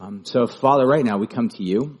So, Father, right now we come to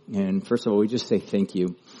you, and first of all, we just say thank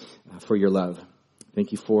you for your love.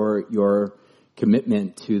 Thank you for your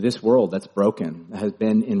commitment to this world that's broken, that has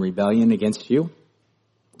been in rebellion against you,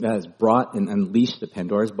 that has brought and unleashed the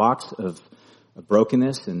Pandora's box of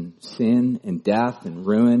brokenness and sin and death and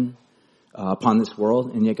ruin upon this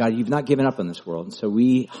world. And yet, God, you've not given up on this world. And so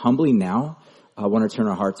we humbly now want to turn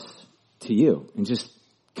our hearts to you and just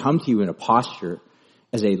come to you in a posture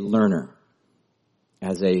as a learner,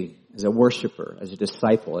 as a worshiper, as a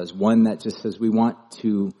disciple, as one that just says we want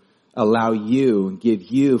to allow you, give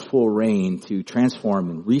you full reign to transform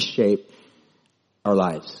and reshape our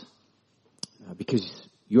lives. Because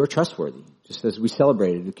you're trustworthy. Just as we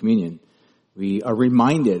celebrated the communion, we are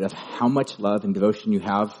reminded of how much love and devotion you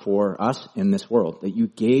have for us in this world, that you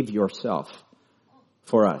gave yourself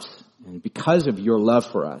for us. And because of your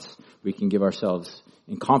love for us, we can give ourselves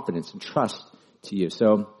in confidence and trust to you.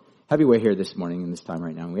 So have your way here this morning and this time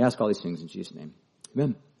right now. And we ask all these things in Jesus' name.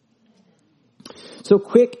 Amen. So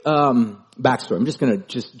quick backstory. I'm just going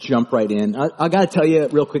to jump right in. I got to tell you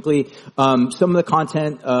real quickly, some of the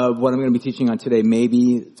content of what I'm going to be teaching on today may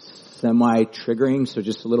be semi-triggering, so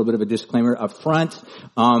just a little bit of a disclaimer up front.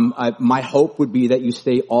 My hope would be that you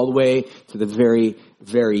stay all the way to the very,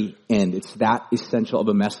 very end. It's that essential of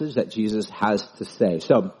a message that Jesus has to say.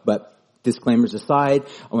 So, but disclaimers aside,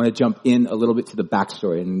 I want to jump in a little bit to the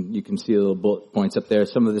backstory, and you can see the little bullet points up there.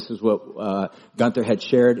 Some of this is what Gunther had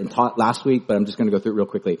shared and taught last week, but I'm just going to go through it real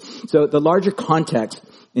quickly. So the larger context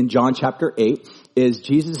in John chapter 8 is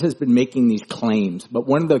Jesus has been making these claims, but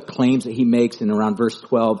one of the claims that he makes in around verse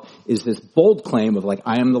 12 is this bold claim of like,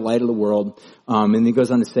 I am the light of the world. And he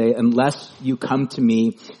goes on to say, unless you come to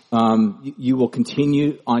me, you will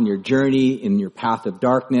continue on your journey in your path of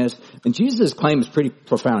darkness. And Jesus' claim is pretty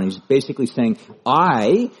profound. He's basically saying,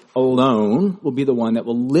 I alone will be the one that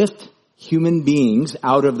will lift human beings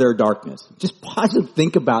out of their darkness. Just pause and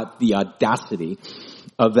think about the audacity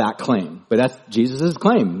of that claim. But that's Jesus'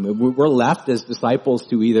 claim. We're left as disciples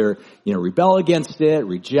to either, rebel against it,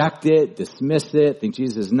 reject it, dismiss it, think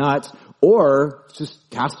Jesus is nuts, or just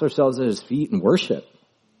cast ourselves at his feet and worship.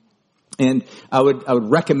 And I would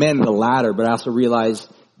recommend the latter, but I also realize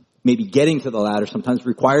maybe getting to the latter sometimes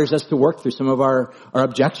requires us to work through some of our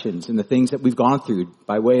objections and the things that we've gone through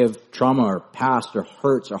by way of trauma or past or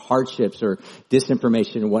hurts or hardships or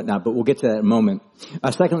disinformation and whatnot. But we'll get to that in a moment.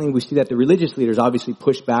 Secondly, we see that the religious leaders obviously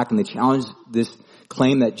push back and they challenge this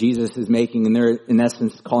claim that Jesus is making, and they're in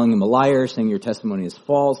essence calling him a liar, saying your testimony is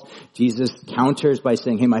false. Jesus counters by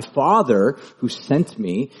saying, hey, my Father who sent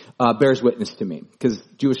me bears witness to me. Because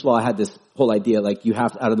Jewish law had this whole idea like you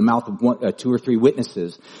have out of the mouth of two or three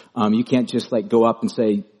witnesses. You can't just like go up and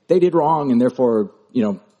say they did wrong and therefore,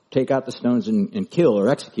 take out the stones and kill or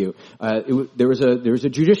execute. There was a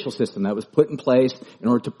judicial system that was put in place in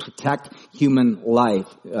order to protect human life.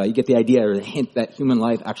 You get the idea or the hint that human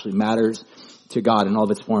life actually matters to God in all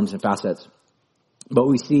of its forms and facets. But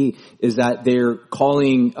what we see is that they're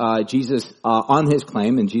calling Jesus on his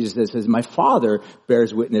claim, and Jesus says, my Father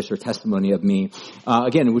bears witness or testimony of me.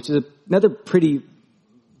 Again, which is another pretty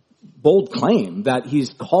bold claim that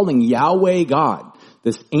he's calling Yahweh God,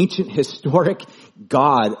 this ancient historic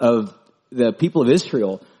God of the people of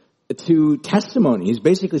Israel, to testimony. He's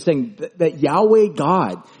basically saying that Yahweh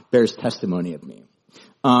God bears testimony of me.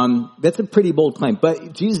 That's a pretty bold claim,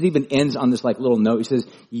 but Jesus even ends on this like little note. He says,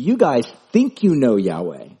 you guys think you know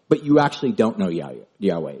Yahweh, but you actually don't know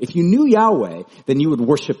Yahweh. If you knew Yahweh, then you would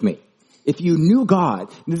worship me. If you knew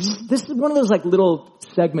God, this is one of those like little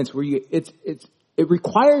segments where it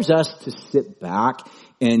requires us to sit back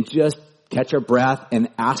and just catch our breath and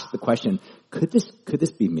ask the question, could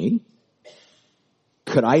this be me?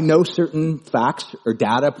 Could I know certain facts or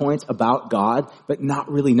data points about God, but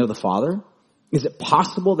not really know the Father? Is it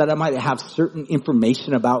possible that I might have certain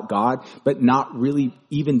information about God, but not really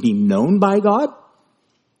even be known by God?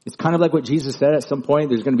 It's kind of like what Jesus said at some point.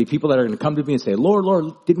 There's going to be people that are going to come to me and say, Lord,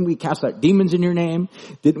 Lord, didn't we cast out demons in your name?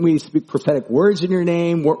 Didn't we speak prophetic words in your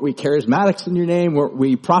name? Weren't we charismatics in your name? Weren't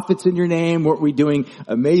we prophets in your name? Weren't we doing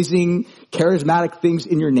amazing charismatic things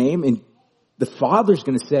in your name? And the Father's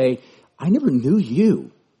going to say, I never knew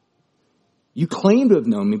you. You claim to have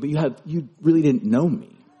known me, but you really didn't know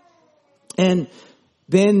me. And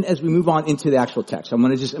then as we move on into the actual text, I'm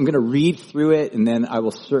going to read through it, and then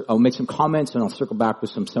I'll make some comments, and I'll circle back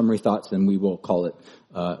with some summary thoughts, and we will call it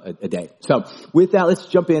a day. So with that, let's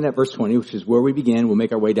jump in at verse 20, which is where we began. We'll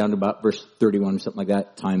make our way down to about verse 31 or something like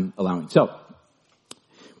that, time allowing. So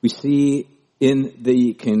we see in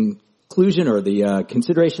the conclusion or the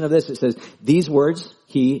consideration of this, it says, these words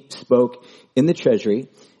he spoke in the treasury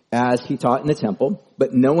as he taught in the temple,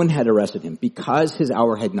 but no one had arrested him because his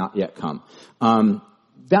hour had not yet come.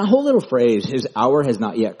 That whole little phrase, his hour has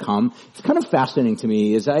not yet come, it's kind of fascinating to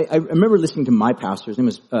me. I remember listening to my pastor, his name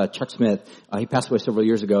was Chuck Smith. He passed away several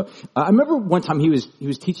years ago. I remember one time he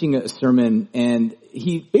was teaching a sermon, and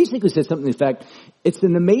he basically said something to the effect, it's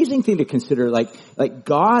an amazing thing to consider, like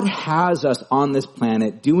God has us on this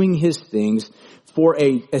planet doing his things for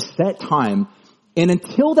a set time, and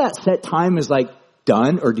until that set time is like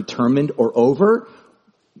done or determined or over,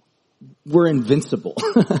 we're invincible.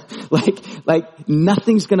 like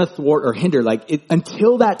nothing's going to thwart or hinder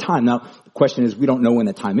until that time. Now, the question is, we don't know when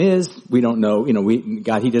the time is. We don't know,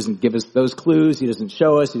 God, he doesn't give us those clues. He doesn't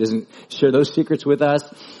show us. He doesn't share those secrets with us.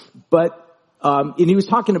 But, and he was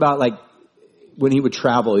talking about when he would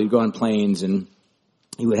travel, he'd go on planes and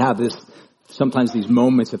he would have sometimes these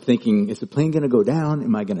moments of thinking, is the plane going to go down?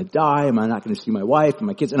 Am I going to die? Am I not going to see my wife and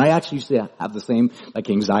my kids? And I actually used to have the same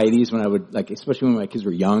anxieties when I would especially when my kids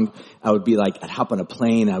were young. I would be I'd hop on a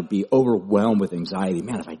plane. I would be overwhelmed with anxiety.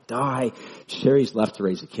 Man, if I die, Sherry's left to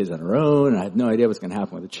raise the kids on her own. And I have no idea what's going to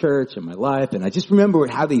happen with the church and my life. And I just remember would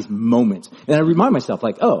have these moments. And I remind myself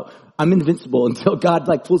I'm invincible until God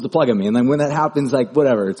pulls the plug on me. And then when that happens,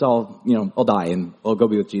 whatever, it's all, I'll die and I'll go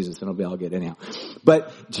be with Jesus and I'll be all good anyhow.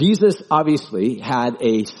 But Jesus obviously had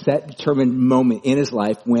a set determined moment in his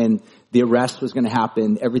life when the arrest was going to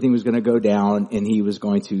happen, everything was going to go down, and he was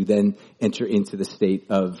going to then enter into the state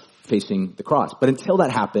of facing the cross. But until that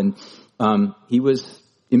happened, he was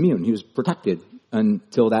immune. He was protected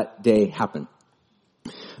until that day happened.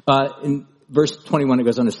 In verse 21, it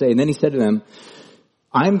goes on to say, and then he said to them,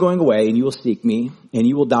 I am going away and you will seek me and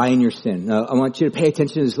you will die in your sin. Now, I want you to pay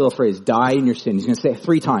attention to this little phrase, die in your sin. He's going to say it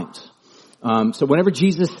 3 times. So whenever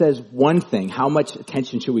Jesus says one thing, how much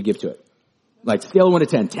attention should we give to it? Scale of 1 to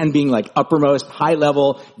 10. 10 being uppermost, high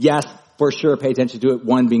level. Yes, for sure, pay attention to it.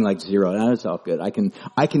 1 being 0. Now, that's all good. I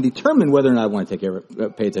can determine whether or not I want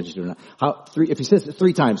to pay attention to it or not. If he says it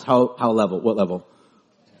 3 times, how level? What level?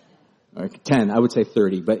 10, I would say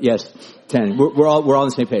 30, but yes, 10. We're all on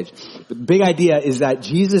the same page. But the big idea is that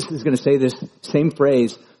Jesus is going to say this same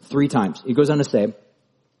phrase 3 times. He goes on to say,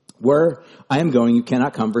 where I am going, you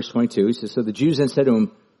cannot come. Verse 22, he says, so the Jews then said to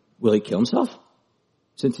him, will he kill himself?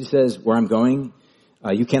 Since he says, where I'm going,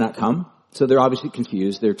 you cannot come. So they're obviously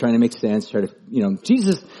confused. They're trying to make sense,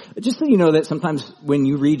 Jesus, just so you know that sometimes when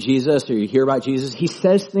you read Jesus or you hear about Jesus, he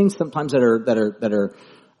says things sometimes that are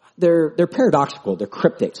they're paradoxical, they're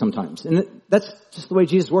cryptic sometimes. And that's just the way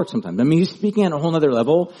Jesus works sometimes. I mean, he's speaking at a whole other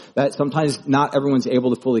level that sometimes not everyone's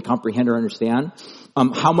able to fully comprehend or understand.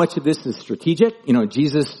 How much of this is strategic?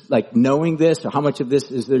 Jesus, knowing this, or how much of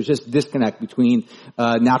this is there's just disconnect between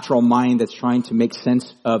a natural mind that's trying to make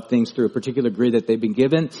sense of things through a particular grid that they've been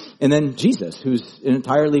given, and then Jesus, who's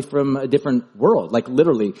entirely from a different world.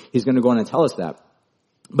 Literally, he's going to go on and tell us that.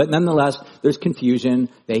 But nonetheless, there's confusion.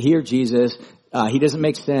 They hear Jesus. He doesn't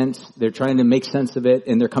make sense. They're trying to make sense of it,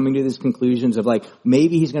 and they're coming to these conclusions of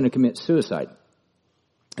maybe he's going to commit suicide.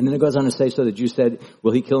 And then it goes on to say, so the Jews said,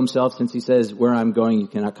 will he kill himself since he says, where I'm going, you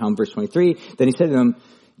cannot come. Verse 23. Then he said to them,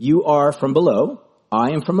 you are from below.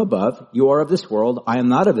 I am from above. You are of this world. I am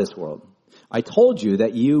not of this world. I told you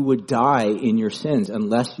that you would die in your sins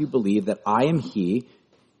unless you believe that I am he.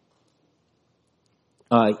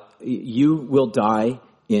 You will die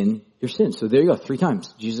in your sins. So there you go. 3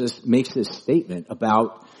 times. Jesus makes this statement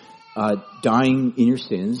about dying in your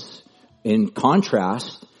sins in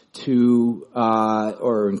contrast to,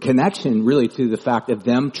 or in connection really to the fact of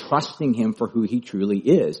them trusting him for who he truly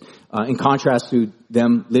is. In contrast to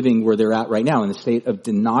them living where they're at right now in a state of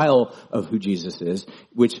denial of who Jesus is,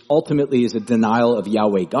 which ultimately is a denial of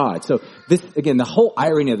Yahweh God. So this, again, the whole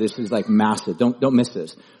irony of this is massive. Don't miss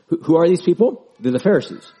this. Who are these people? They're the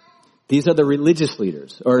Pharisees. These are the religious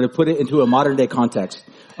leaders, or to put it into a modern day context,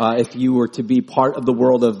 if you were to be part of the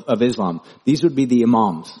world of Islam, these would be the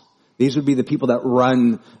imams. These would be the people that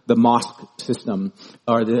run the mosque system,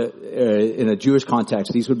 or in a Jewish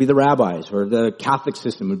context, these would be the rabbis, or the Catholic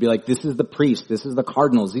system would be this is the priest, this is the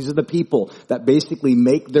cardinals, these are the people that basically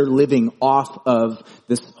make their living off of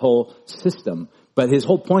this whole system. But his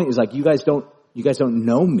whole point is you guys don't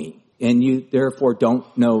know me. And you therefore don't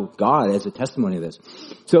know God as a testimony of this.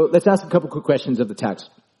 So let's ask a couple quick questions of the text.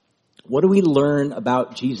 What do we learn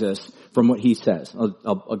about Jesus from what he says?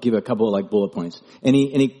 I'll give a couple of bullet points.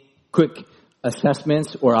 Any quick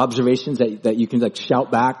assessments or observations that you can shout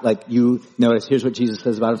back, you notice, here's what Jesus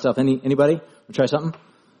says about himself. Anybody? Wanna try something?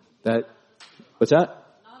 What's that?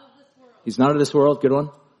 Not of this world. He's not of this world. Good one.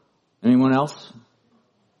 Anyone else?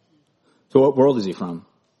 So what world is he from?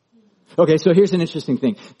 Okay, so here's an interesting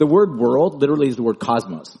thing. The word world literally is the word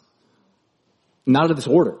cosmos. not of this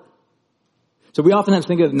order. So we oftentimes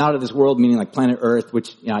think of not of this world meaning like planet Earth,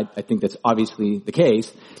 which I think that's obviously the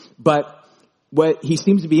case. But what he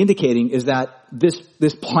seems to be indicating is that this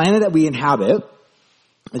planet that we inhabit,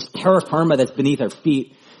 this terra firma that's beneath our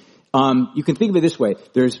feet, you can think of it this way.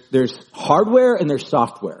 There's hardware and there's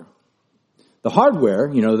software. The hardware,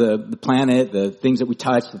 the planet, the things that we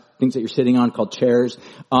touch, the things that you're sitting on called chairs,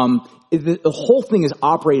 the whole thing is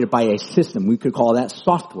operated by a system. We could call that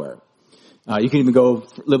software. You can even go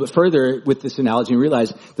a little bit further with this analogy and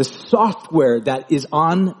realize the software that is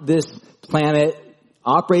on this planet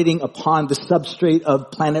operating upon the substrate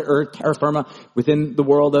of planet Earth, terra firma, within the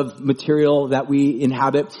world of material that we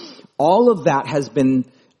inhabit, all of that has been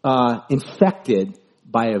infected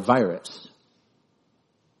by a virus.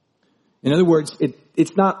 In other words,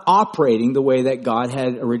 it's not operating the way that God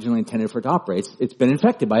had originally intended for it to operate. It's been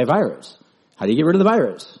infected by a virus. How do you get rid of the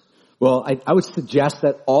virus? Well, I would suggest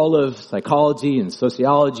that all of psychology and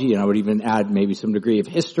sociology, and I would even add maybe some degree of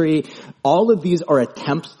history, all of these are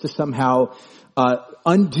attempts to somehow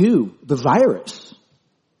undo the virus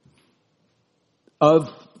of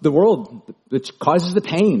the world, which causes the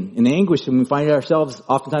pain and the anguish and we find ourselves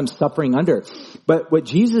oftentimes suffering under. But what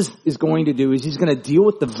Jesus is going to do is he's going to deal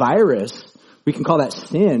with the virus. We can call that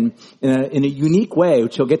sin in a unique way,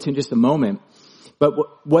 which he'll get to in just a moment. But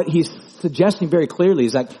what he's suggesting very clearly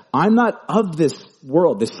is that I'm not of this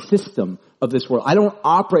world, this system of this world. I don't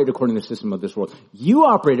operate according to the system of this world. You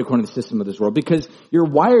operate according to the system of this world because you're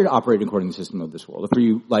wired to operate according to the system of this world. If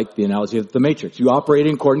you like the analogy of the Matrix, you operate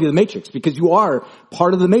according to the Matrix because you are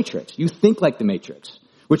part of the Matrix. You think like the Matrix,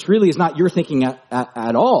 which really is not your thinking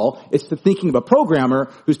at all. It's the thinking of a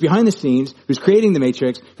programmer who's behind the scenes, who's creating the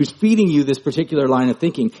Matrix, who's feeding you this particular line of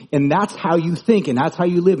thinking. And that's how you think, and that's how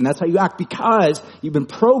you live, and that's how you act because you've been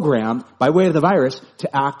programmed by way of the virus to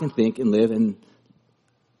act and think and live and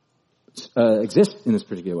exist in this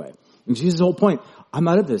particular way. And Jesus' whole point, I'm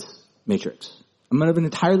out of this Matrix. I'm out of an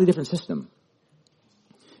entirely different system.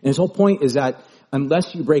 And his whole point is that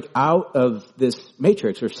unless you break out of this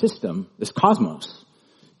Matrix or system, this cosmos,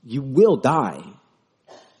 you will die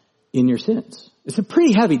in your sins. It's a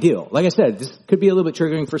pretty heavy deal. Like I said, this could be a little bit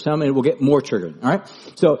triggering for some and it will get more triggering. All right.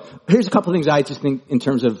 So here's a couple of things I just think in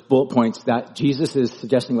terms of bullet points that Jesus is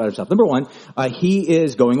suggesting about himself. Number one, he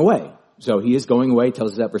is going away. So he is going away,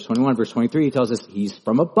 tells us that verse 21. Verse 23, he tells us he's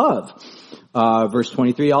from above. Verse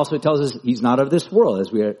 23 also tells us he's not of this world,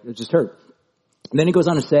 as we just heard. And then he goes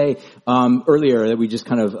on to say, earlier that we just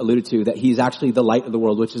kind of alluded to, that he's actually the light of the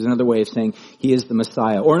world, which is another way of saying he is the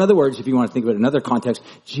Messiah. Or in other words, if you want to think of it in another context,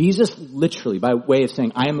 Jesus literally, by way of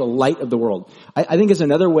saying, I am the light of the world, I think is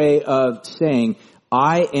another way of saying,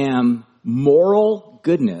 I am moral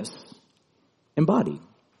goodness embodied.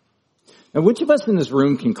 Now, which of us in this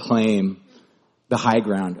room can claim the high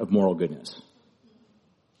ground of moral goodness?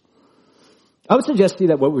 I would suggest to you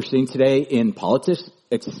that what we're seeing today in politics,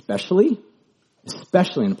 especially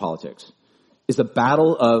in politics, is the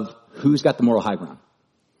battle of who's got the moral high ground.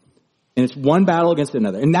 And it's one battle against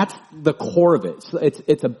another. And that's the core of it. So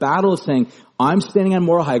it's a battle of saying, I'm standing on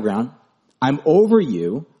moral high ground. I'm over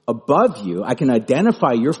you, above you. I can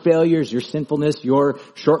identify your failures, your sinfulness, your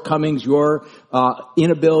shortcomings, your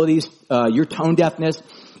inabilities, your tone deafness.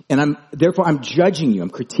 And therefore I'm judging you. I'm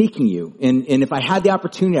critiquing you. And if I had the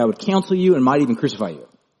opportunity, I would counsel you and might even crucify you.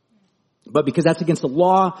 But because that's against the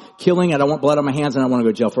law, killing, I don't want blood on my hands and I want to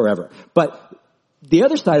go to jail forever. But the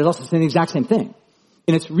other side is also saying the exact same thing.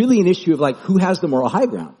 And it's really an issue of like, who has the moral high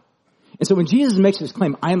ground? And so when Jesus makes this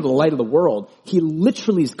claim, I am the light of the world, he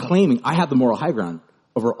literally is claiming I have the moral high ground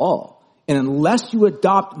over all. And unless you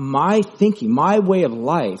adopt my thinking, my way of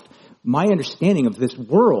life, my understanding of this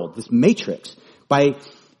world, this matrix, by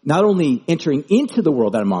not only entering into the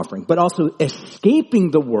world that I'm offering, but also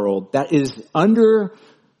escaping the world that is under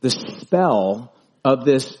the spell of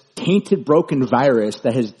this tainted, broken virus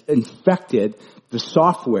that has infected the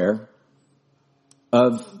software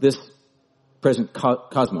of this present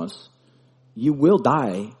cosmos, you will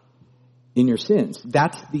die in your sins.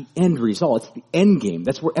 That's the end result. It's the end game.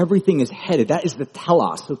 That's where everything is headed. That is the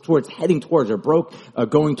telos, so towards heading towards or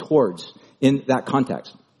going towards in that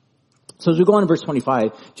context. So as we go on to verse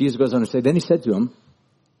 25, Jesus goes on to say, then he said to him,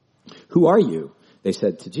 who are you? They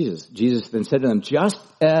said to Jesus. Jesus then said to them,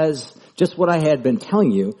 just what I had been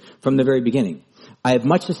telling you from the very beginning. I have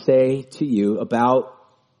much to say to you about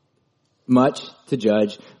much to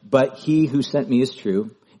judge, but he who sent me is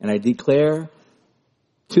true, and I declare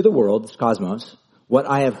to the world, this cosmos, what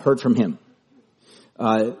I have heard from him.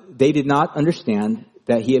 They did not understand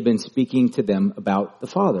that he had been speaking to them about the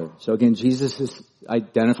Father. So again, Jesus is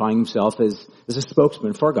identifying himself as a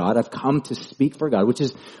spokesman for God. I've come to speak for God, which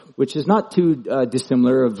is not too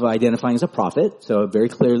dissimilar of identifying as a prophet. So very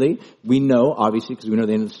clearly, we know, obviously, because we know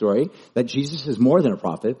the end of the story, that Jesus is more than a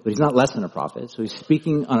prophet, but he's not less than a prophet. So he's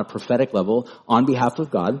speaking on a prophetic level on behalf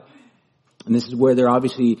of God. And this is where they're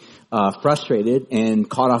obviously frustrated and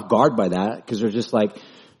caught off guard by that, because they're just like,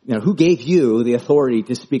 who gave you the authority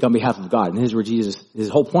to speak on behalf of God? And here's where his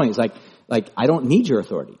whole point is like, I don't need your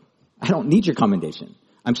authority. I don't need your commendation.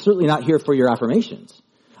 I'm certainly not here for your affirmations.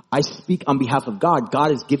 I speak on behalf of God. God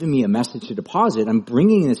has given me a message to deposit. I'm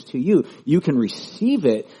bringing this to you. You can receive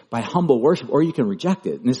it by humble worship, or you can reject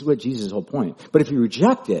it. And this is what Jesus' whole point. But if you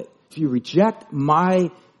reject it, if you reject my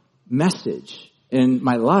message in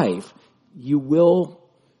my life, you will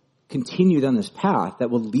continue down this path that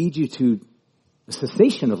will lead you to a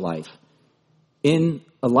cessation of life in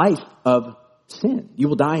a life of sin. You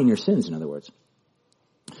will die in your sins, in other words.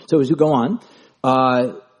 So as you go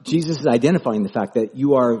on, Jesus is identifying the fact that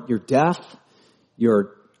you're deaf,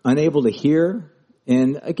 you're unable to hear.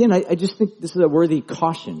 And again, I just think this is a worthy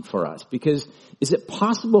caution for us, because is it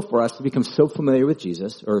possible for us to become so familiar with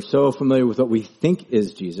Jesus, or so familiar with what we think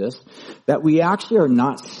is Jesus, that we actually are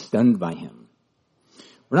not stunned by him?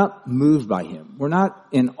 We're not moved by him. We're not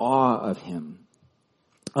in awe of him.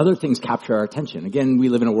 Other things capture our attention. Again, we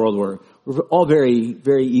live in a world where we're all very,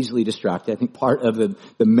 very easily distracted. I think part of the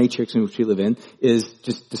matrix in which we live in is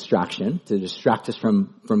just distraction, to distract us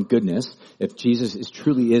from goodness. If Jesus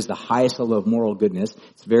truly is the highest level of moral goodness,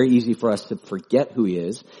 it's very easy for us to forget who he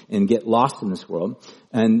is and get lost in this world.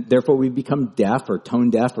 And therefore we become deaf or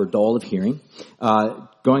tone deaf or dull of hearing.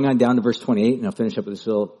 Going on down to verse 28, and I'll finish up with this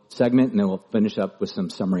little segment, and then we'll finish up with some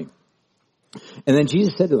summary. And then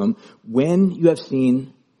Jesus said to them, when you have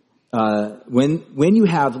seen when you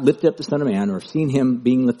have lifted up the Son of Man, or seen him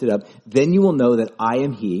being lifted up, then you will know that I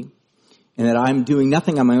am he, and that I am doing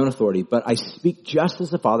nothing on my own authority, but I speak just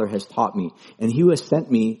as the Father has taught me. And he who has sent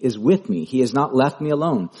me is with me. He has not left me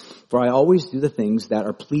alone, for I always do the things that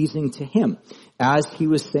are pleasing to him. As he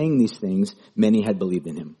was saying these things, many had believed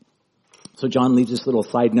in him. So John leaves this little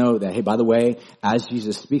side note that, hey, by the way, as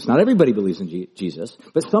Jesus speaks, not everybody believes in Jesus,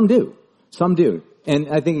 but some do. Some do. And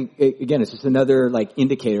I think, again, it's just another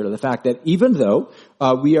indicator of the fact that even though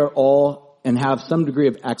we are all and have some degree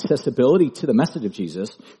of accessibility to the message of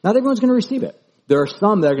Jesus, not everyone's going to receive it. There are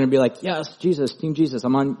some that are going to be like, yes, Jesus, Team Jesus,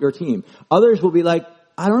 I'm on your team. Others will be like,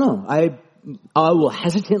 I don't know. I will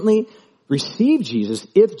hesitantly receive Jesus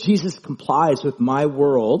if Jesus complies with my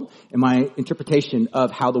world and my interpretation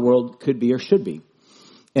of how the world could be or should be.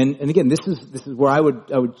 And again, this is where I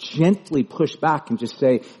would gently push back and just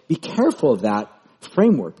say, be careful of that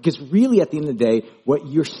framework, because really at the end of the day, what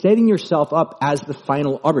you're setting yourself up as the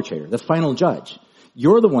final arbitrator, the final judge.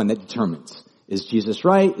 You're the one that determines, is Jesus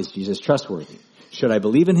right? Is Jesus trustworthy? Should I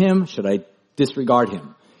believe in him? Should I disregard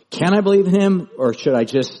him? Can I believe in him, or should I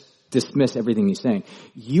just dismiss everything he's saying?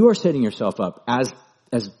 You are setting yourself up as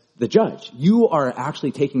the judge. You are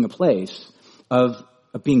actually taking a place of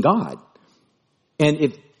being God.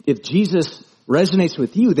 And if Jesus resonates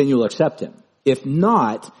with you, then you'll accept him. If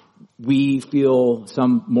not, we feel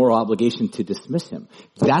some moral obligation to dismiss him.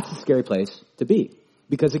 That's a scary place to be.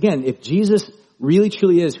 Because again, if Jesus really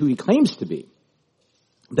truly is who he claims to be,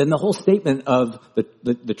 then the whole statement of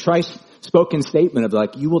the thrice-spoken statement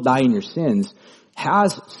of you will die in your sins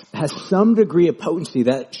has some degree of potency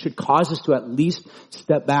that should cause us to at least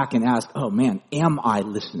step back and ask, oh man, am I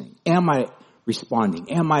listening? Am I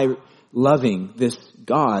responding? Am I loving this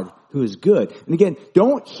God who is good? And again,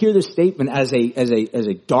 don't hear this statement as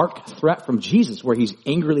a dark threat from Jesus where he's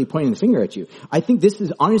angrily pointing the finger at you. I think this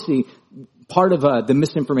is honestly part of the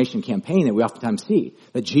misinformation campaign that we oftentimes see.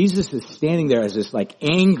 That Jesus is standing there as this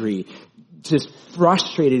angry, just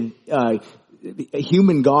frustrated,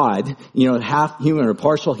 human God, half human or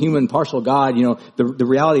partial human, partial God, the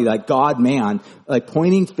reality God man,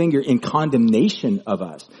 pointing finger in condemnation of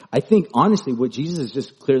us. I think honestly what Jesus is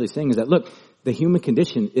just clearly saying is that, look, the human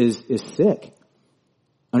condition is sick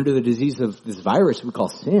under the disease of this virus we call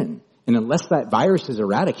sin. And unless that virus is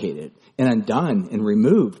eradicated and undone and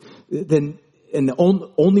removed, then, and the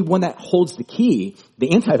only one that holds the key, the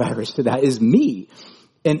antivirus to that, is me.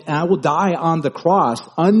 And I will die on the cross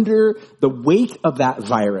under the weight of that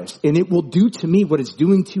virus. And it will do to me what it's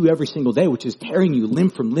doing to you every single day, which is tearing you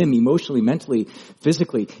limb from limb, emotionally, mentally,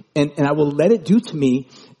 physically. And I will let it do to me,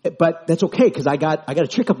 but that's okay, because I got a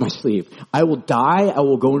trick up my sleeve. I will die, I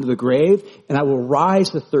will go into the grave, and I will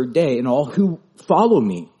rise the third day, and all who follow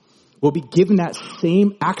me will be given that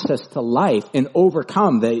same access to life and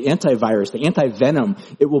overcome the antivirus, the anti-venom.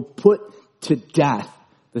 It will put to death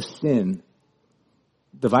the sin,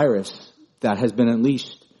 the virus that has been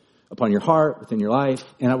unleashed upon your heart, within your life,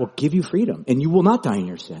 and I will give you freedom, and you will not die in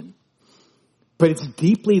your sin. But it's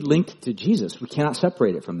deeply linked to Jesus. We cannot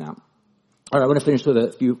separate it from that. All right, I want to finish with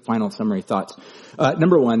a few final summary thoughts.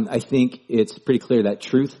 Number one, I think it's pretty clear that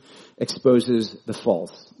truth exposes the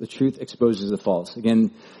false. The truth exposes the false.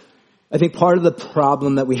 Again, I think part of the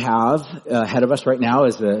problem that we have ahead of us right now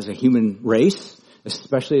as a human race,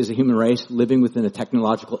 especially as a human race living within a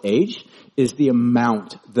technological age, is the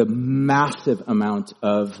massive amount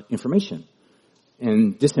of information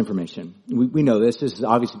and disinformation. We know this. This has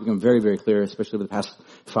obviously become very, very clear, especially over the past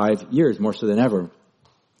 5 years, more so than ever.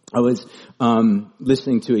 I was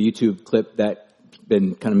listening to a YouTube clip that's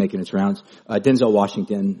been kind of making its rounds. Denzel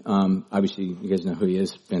Washington, obviously you guys know who he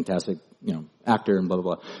is, fantastic, actor and blah,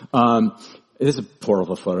 blah, blah. This is a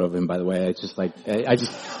horrible photo of him, by the way. It's just like, I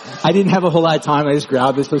didn't have a whole lot of time. I just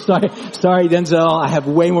grabbed this. So sorry, Denzel. I have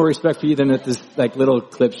way more respect for you than what this like little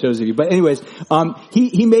clip shows of you. But anyways,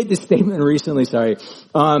 he made this statement recently,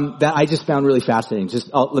 that I just found really fascinating.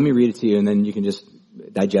 Let me read it to you and then you can just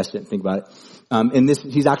digest it and think about it. And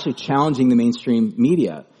he's actually challenging the mainstream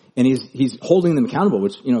media. And he's holding them accountable,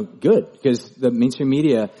 which, good, because the mainstream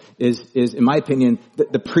media is, in my opinion,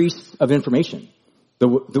 the priests of information.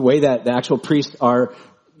 The way that the actual priests are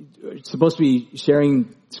supposed to be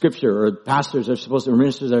sharing scripture, or pastors are supposed to, or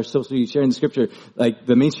ministers are supposed to be sharing the scripture, like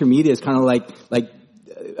the mainstream media is kind of like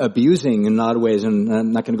abusing in a lot of ways, and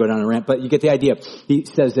I'm not going to go down a rant, but you get the idea. He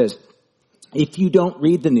says this: if you don't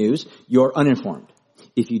read the news, you're uninformed.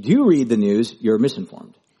 If you do read the news, you're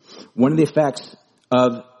misinformed. One of the effects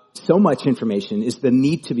of so much information is the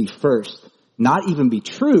need to be first, not even be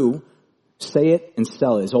true, say it and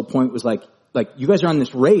sell it. His whole point was like you guys are on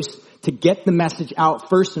this race to get the message out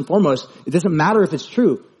first and foremost. It doesn't matter if it's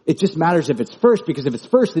true. It just matters if it's first, because if it's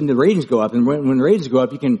first, then the ratings go up. And when the ratings go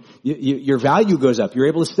up, your value goes up. You're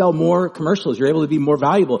able to sell more commercials. You're able to be more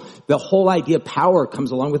valuable. The whole idea of power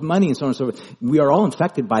comes along with money and so on and so forth. We are all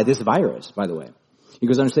infected by this virus, by the way. He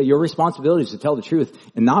goes on to say, your responsibility is to tell the truth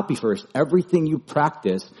and not be first. Everything you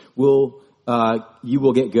practice you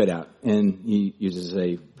will get good at. And he uses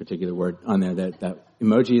a particular word on there that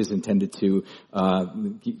emoji is intended to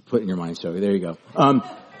put in your mind. So there you go.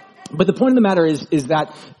 But the point of the matter is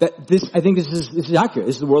that this, I think this is accurate.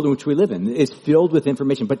 This is the world in which we live in. It's filled with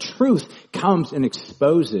information, but truth comes and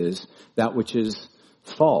exposes that which is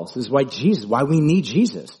false. This is why we need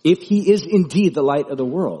Jesus. If he is indeed the light of the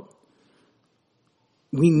world,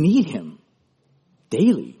 we need him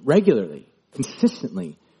daily, regularly,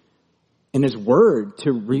 consistently, in his word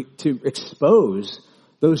to expose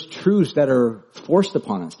those truths that are forced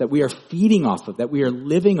upon us, that we are feeding off of, that we are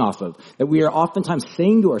living off of, that we are oftentimes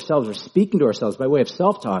saying to ourselves or speaking to ourselves by way of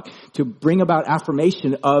self-talk to bring about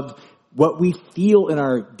affirmation of what we feel in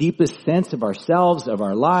our deepest sense of ourselves, of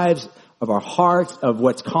our lives, of our hearts, of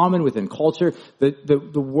what's common within culture.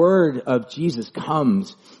 The word of Jesus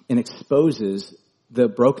comes and exposes the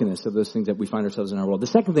brokenness of those things that we find ourselves in our world. The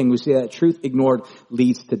second thing we see that truth ignored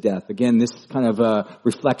leads to death. Again, this is kind of a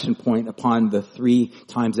reflection point upon the 3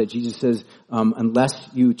 times that Jesus says, unless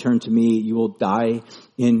you turn to me, you will die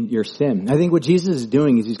in your sin. I think what Jesus is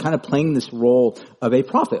doing is he's kind of playing this role of a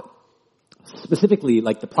prophet. Specifically,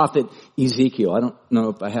 like the prophet Ezekiel. I don't know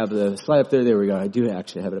if I have the slide up there. There we go. I do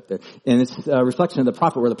actually have it up there. And it's a reflection of the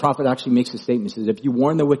prophet, where the prophet actually makes a statement. He says, if you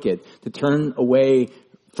warn the wicked to turn away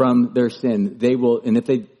from their sin, they will, and if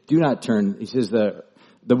they do not turn, he says the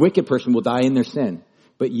wicked person will die in their sin,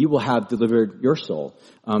 but you will have delivered your soul.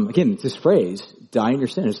 Again, it's this phrase, die in your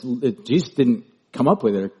sin. Jesus didn't come up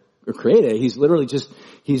with it or create it. He's literally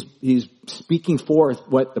he's speaking forth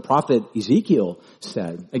what the prophet Ezekiel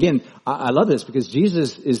said. Again, I love this because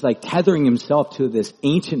Jesus is like tethering himself to this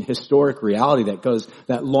ancient historic reality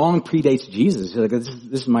that long predates Jesus. He's like, this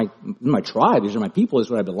is my tribe. These are my people. This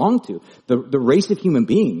is what I belong to. The race of human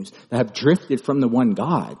beings that have drifted from the one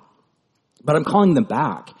God. But I'm calling them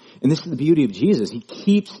back. And this is the beauty of Jesus. He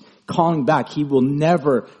keeps calling back. He will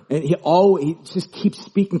never, and he just keeps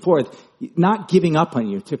speaking forth, not giving up on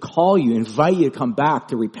you, to call you, invite you to come back,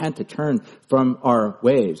 to repent, to turn from our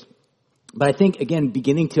ways. But I think, again,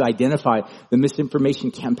 beginning to identify the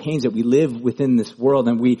misinformation campaigns that we live within this world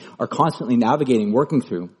and we are constantly navigating, working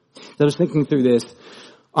through. So I was thinking through this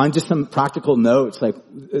on just some practical notes. Like,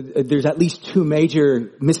 there's at least 2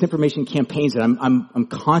 major misinformation campaigns that I'm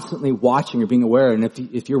constantly watching or being aware. And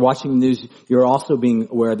if you're watching the news, you're also being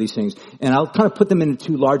aware of these things. And I'll kind of put them into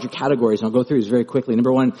 2 larger categories, and I'll go through these very quickly.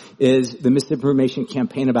 Number 1 is the misinformation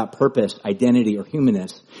campaign about purpose, identity, or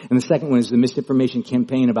humanness. And the second one is the misinformation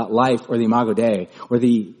campaign about life, or the imago Dei, or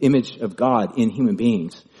the image of God in human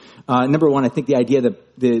beings. Number one, I think the idea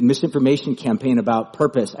that the misinformation campaign about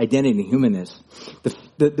purpose, identity, and humanness.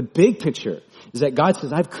 The big picture is that God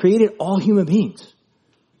says, I've created all human beings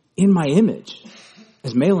in my image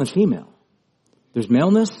as male and female. There's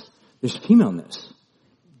maleness, there's femaleness.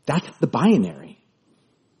 That's the binary.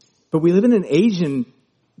 But we live in an age and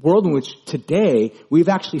world in which today we've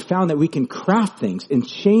actually found that we can craft things and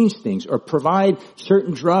change things or provide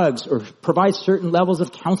certain drugs or provide certain levels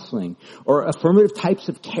of counseling or affirmative types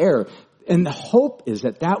of care. And the hope is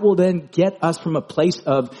that that will then get us from a place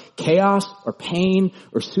of chaos or pain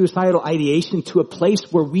or suicidal ideation to a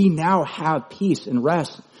place where we now have peace and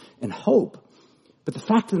rest and hope. But the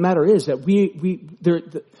fact of the matter is that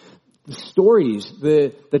the stories,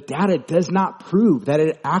 the data does not prove that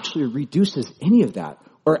it actually reduces any of that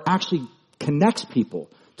or actually connects people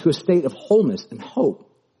to a state of wholeness and hope.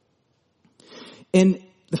 And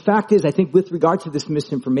the fact is, I think with regard to this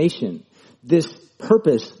misinformation, this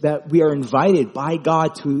purpose that we are invited by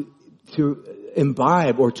God to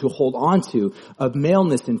imbibe or to hold on to of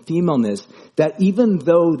maleness and femaleness, that even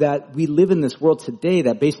though that we live in this world today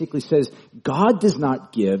that basically says God does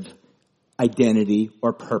not give identity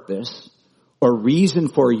or purpose or reason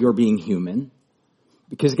for your being human,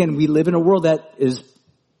 because again, we live in a world that is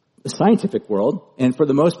a scientific world, and for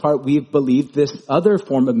the most part, we've believed this other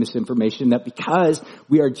form of misinformation that because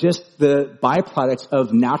we are just the byproducts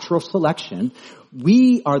of natural selection,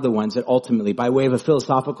 we are the ones that ultimately, by way of a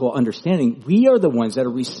philosophical understanding, we are the ones that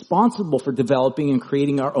are responsible for developing and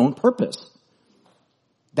creating our own purpose.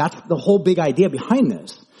 That's the whole big idea behind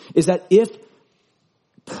this, is that if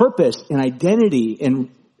purpose and identity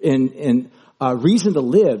and reason to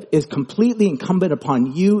live is completely incumbent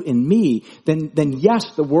upon you and me, then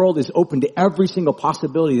yes, the world is open to every single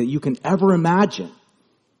possibility that you can ever imagine.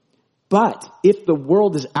 But if the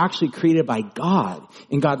world is actually created by God,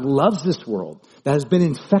 and God loves this world that has been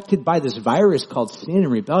infected by this virus called sin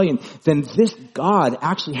and rebellion, then this God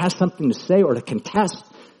actually has something to say or to contest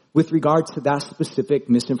with regards to that specific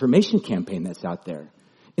misinformation campaign that's out there.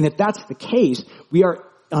 And if that's the case, we are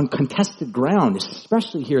on contested ground,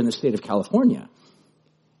 especially here in the state of California.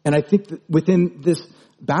 And I think that within this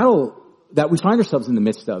battle that we find ourselves in the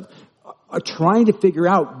midst of, are trying to figure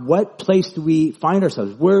out what place do we find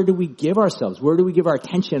ourselves? Where do we give ourselves? Where do we give our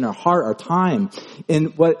attention, our heart, our time?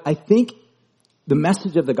 And what I think the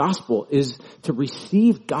message of the gospel is to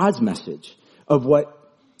receive God's message of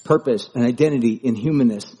what purpose and identity in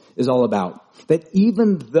humanness is all about. That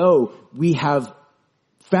even though we have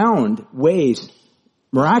found ways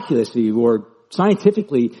miraculously or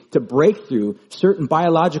scientifically to break through certain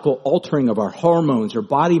biological altering of our hormones or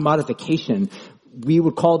body modification, we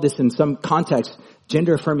would call this in some context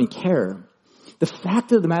gender affirming care. The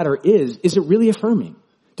fact of the matter is it really affirming?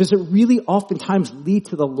 Does it really oftentimes lead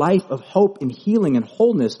to the life of hope and healing and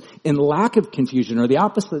wholeness and lack of confusion, or the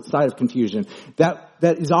opposite side of confusion that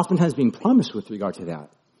is oftentimes being promised with regard to that?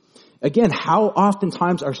 Again, how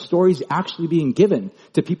oftentimes are stories actually being given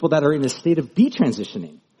to people that are in a state of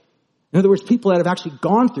detransitioning? In other words, people that have actually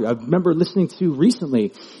gone through. I remember listening to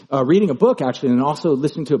recently, reading a book actually, and also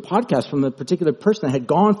listening to a podcast from a particular person that had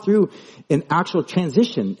gone through an actual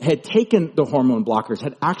transition, had taken the hormone blockers,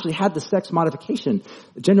 had actually had the sex modification,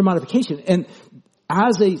 gender modification. And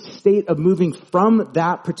as a state of moving from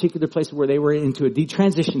that particular place where they were into a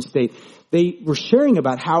detransition state, they were sharing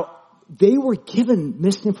about how they were given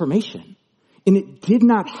misinformation, and it did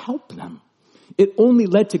not help them. It only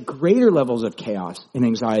led to greater levels of chaos and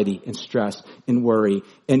anxiety and stress and worry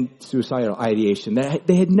and suicidal ideation that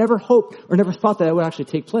they had never hoped or never thought that would actually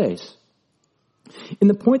take place. And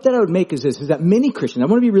the point that I would make is this, is that many Christians, I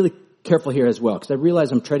want to be really careful here as well, because I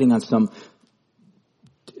realize I'm treading on some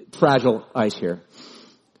fragile ice here.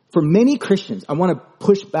 For many Christians, I want to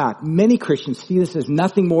push back. Many Christians see this as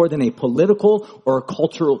nothing more than a political or a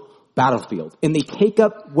cultural battlefield, and they take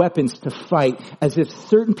up weapons to fight as if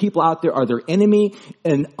certain people out there are their enemy.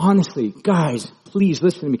 And honestly, guys, please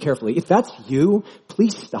listen to me carefully. If that's you,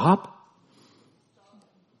 please stop.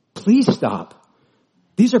 Please stop.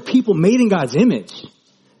 These are people made in God's image.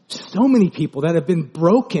 So many people that have been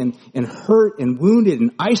broken and hurt and wounded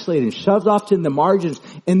and isolated and shoved off to the margins,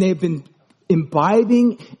 and they've been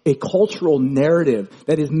imbibing a cultural narrative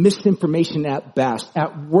that is misinformation at best.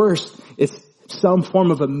 At worst, it's some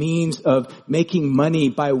form of a means of making money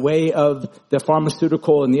by way of the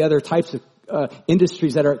pharmaceutical and the other types of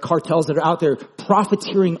industries that are cartels that are out there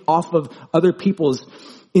profiteering off of other people's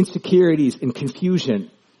insecurities and confusion.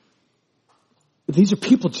 These are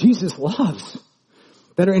people Jesus loves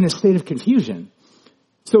that are in a state of confusion.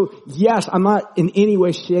 So yes, I'm not in any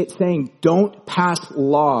way saying don't pass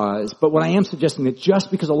laws, but what I am suggesting that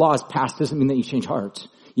just because a law is passed doesn't mean that you change hearts.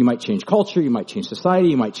 You might change culture, you might change society,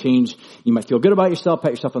 you might feel good about yourself,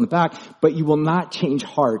 pat yourself on the back, but you will not change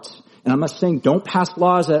hearts. And I'm not saying don't pass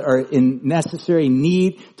laws that are in necessary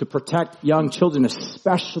need to protect young children,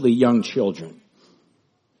 especially young children.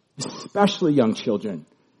 Especially young children.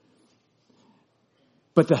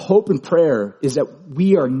 But the hope and prayer is that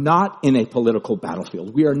we are not in a political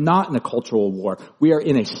battlefield. We are not in a cultural war. We are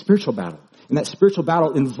in a spiritual battle. And that spiritual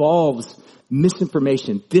battle involves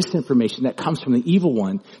misinformation, disinformation that comes from the evil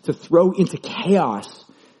one to throw into chaos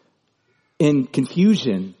and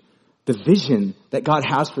confusion the vision that God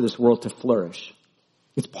has for this world to flourish.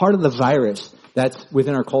 It's part of the virus that's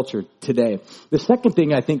within our culture today. The second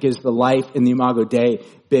thing I think is the Life in the Imago Dei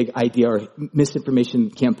big idea or misinformation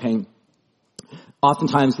campaign.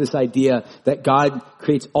 Oftentimes this idea that God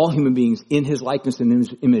creates all human beings in his likeness and in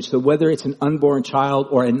his image. So whether it's an unborn child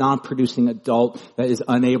or a non-producing adult that is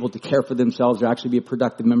unable to care for themselves or actually be a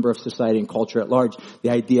productive member of society and culture at large,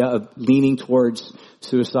 the idea of leaning towards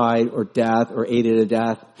suicide or death or aided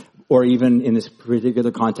death, or even in this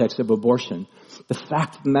particular context of abortion. The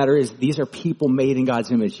fact of the matter is these are people made in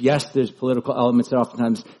God's image. Yes, there's political elements that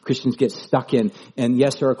oftentimes Christians get stuck in. And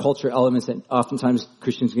yes, there are cultural elements that oftentimes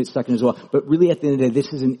Christians get stuck in as well. But really at the end of the day,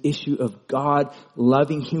 this is an issue of God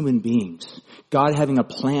loving human beings. God having a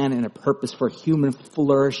plan and a purpose for human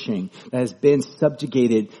flourishing that has been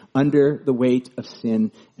subjugated under the weight of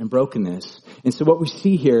sin and brokenness. And so what we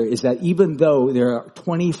see here is that even though there are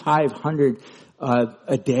 2,500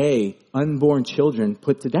 a day unborn children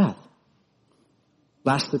put to death,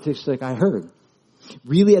 last statistic I heard.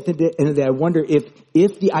 Really at the end of the day, I wonder if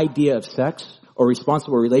the idea of sex or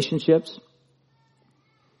responsible relationships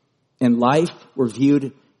and life were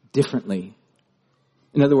viewed differently.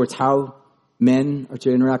 In other words, how men are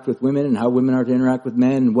to interact with women and how women are to interact with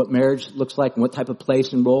men and what marriage looks like and what type of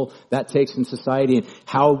place and role that takes in society and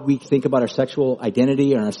how we think about our sexual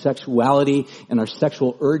identity and our sexuality and our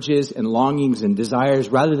sexual urges and longings and desires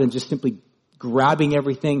rather than just simply grabbing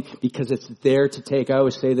everything because it's there to take. I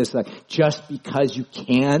always say this, like, just because you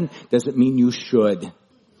can doesn't mean you should. All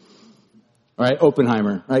right,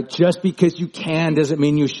 Oppenheimer. Right, just because you can doesn't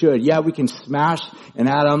mean you should. Yeah, we can smash an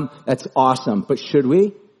atom. That's awesome. But should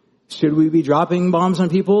we? Should we be dropping bombs on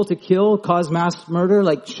people to kill, cause mass murder?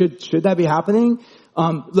 Like, should that be happening?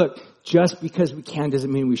 Look, just because we can doesn't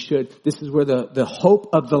mean we should. This is where the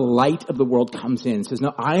hope of the light of the world comes in. It says,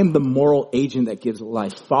 no, I am the moral agent that gives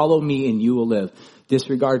life. Follow me and you will live.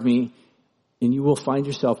 Disregard me and you will find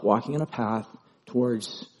yourself walking in a path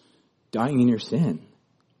towards dying in your sin.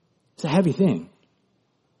 It's a heavy thing.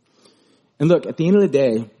 And look, at the end of the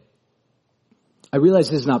day, I realize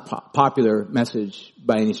this is not a popular message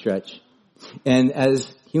by any stretch. And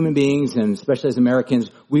as human beings, and especially as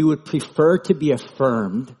Americans, we would prefer to be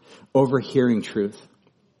affirmed over hearing truth.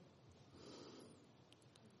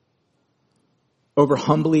 Over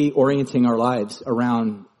humbly orienting our lives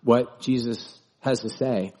around what Jesus has to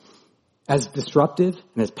say. As disruptive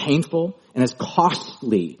and as painful and as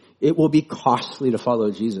costly, it will be costly to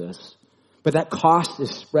follow Jesus. But that cost is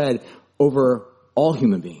spread over all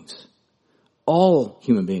human beings. All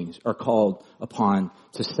human beings are called upon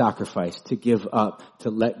to sacrifice, to give up,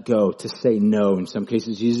 to let go, to say no. In some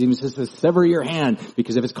cases, Jesus even says to sever your hand,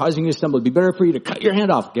 because if it's causing you to stumble, it'd be better for you to cut your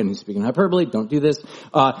hand off. Again, he's speaking hyperbole, don't do this,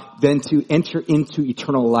 than to enter into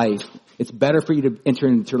eternal life. It's better for you to enter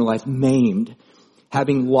into eternal life maimed,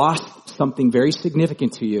 having lost something very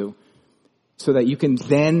significant to you, so that you can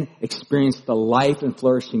then experience the life and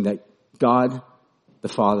flourishing that God, the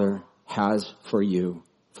Father, has for you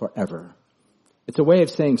forever. It's a way of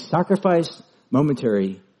saying sacrifice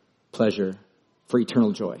momentary pleasure for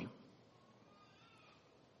eternal joy.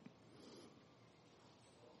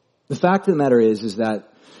 The fact of the matter is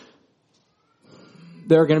that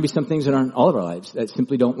there are going to be some things in all of our lives that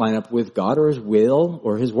simply don't line up with God or his will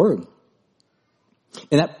or his word.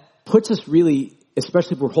 And that puts us really,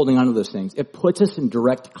 especially if we're holding on to those things, it puts us in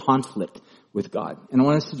direct conflict with God. And I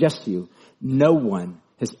want to suggest to you, no one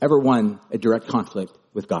has ever won a direct conflict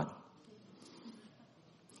with God.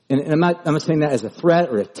 And I'm not saying that as a threat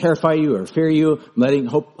or to terrify you or fear you. I'm letting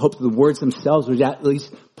hope that the words themselves would at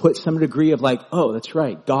least put some degree of like, oh, that's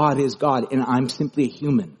right. God is God and I'm simply a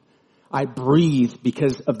human. I breathe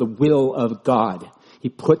because of the will of God. He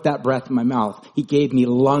put that breath in my mouth. He gave me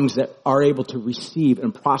lungs that are able to receive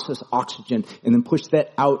and process oxygen and then push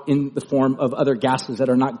that out in the form of other gases that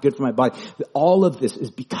are not good for my body. All of this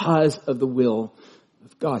is because of the will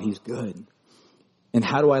of God. He's good. And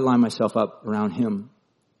how do I line myself up around him?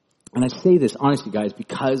 And I say this honestly, guys,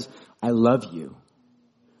 because I love you.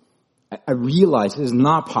 I realize this is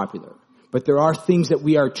not popular, But there are things that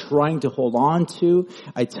we are trying to hold on to.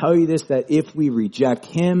 I tell you this, that if we reject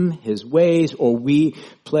him, his ways, or we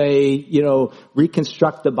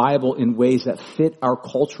reconstruct the Bible in ways that fit our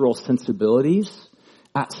cultural sensibilities,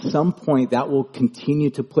 at some point that will continue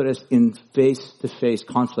to put us in face-to-face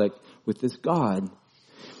conflict with this God.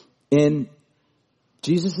 And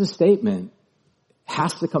Jesus' statement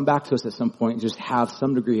has to come back to us at some point and just have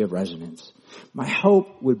some degree of resonance. My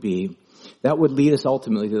hope would be that would lead us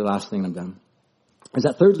ultimately to the last thing I'm done. Is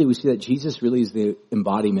that thirdly, we see that Jesus really is the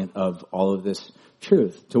embodiment of all of this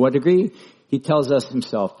truth. To what degree? He tells us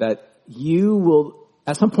himself that you will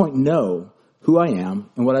at some point know who I am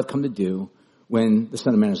and what I've come to do when the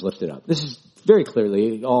Son of Man is lifted up. This is very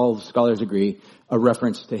clearly, all scholars agree, a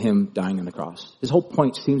reference to him dying on the cross. His whole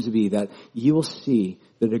point seems to be that you will see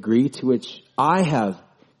the degree to which I have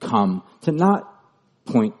come to not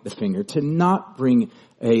point the finger, to not bring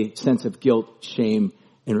a sense of guilt, shame,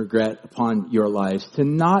 and regret upon your lives, to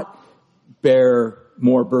not bear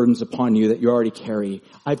more burdens upon you that you already carry.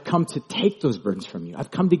 I've come to take those burdens from you.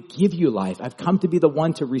 I've come to give you life. I've come to be the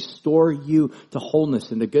one to restore you to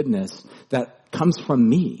wholeness and to goodness that comes from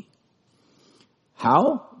me.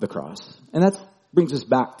 How? The cross. And that brings us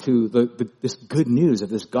back to this good news of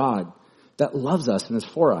this God that loves us and is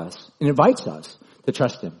for us and invites us to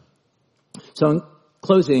trust him. So in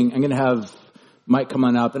closing, I'm going to have Mike come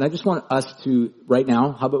on up, and I just want us to, right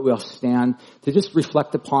now, how about we all stand, to just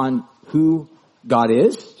reflect upon who God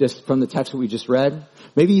is, just from the text that we just read.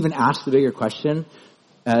 Maybe even ask the bigger question,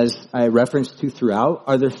 as I referenced to throughout.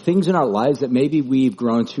 Are there things in our lives that maybe we've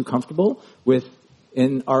grown too comfortable with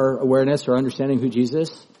in our awareness or understanding who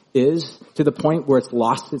Jesus is, to the point where it's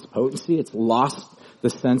lost its potency, it's lost the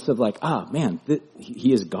sense of like,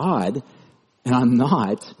 he is God, and I'm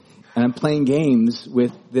not, and I'm playing games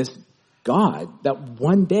with this God that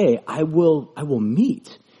one day I will meet.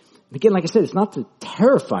 And again, like I said, it's not to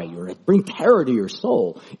terrify you or bring terror to your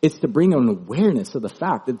soul. It's to bring an awareness of the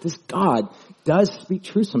fact that this God does speak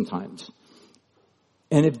truth sometimes.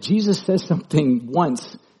 And if Jesus says something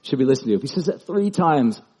once, should be listened to. If he says it 3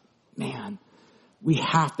 times, man, we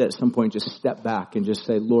have to at some point just step back and just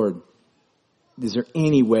say, Lord, is there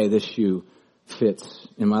any way this shoe fits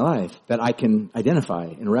in my life that I can identify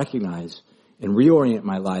and recognize and reorient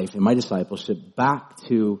my life and my discipleship back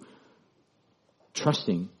to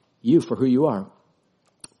trusting you for who you are?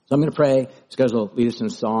 So I'm going to pray. This guys will lead us in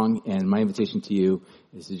a song, and my invitation to you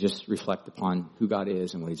is to just reflect upon who God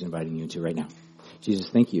is and what he's inviting you into right now. Jesus,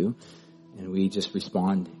 thank you. And we just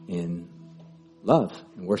respond in love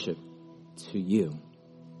and worship to you.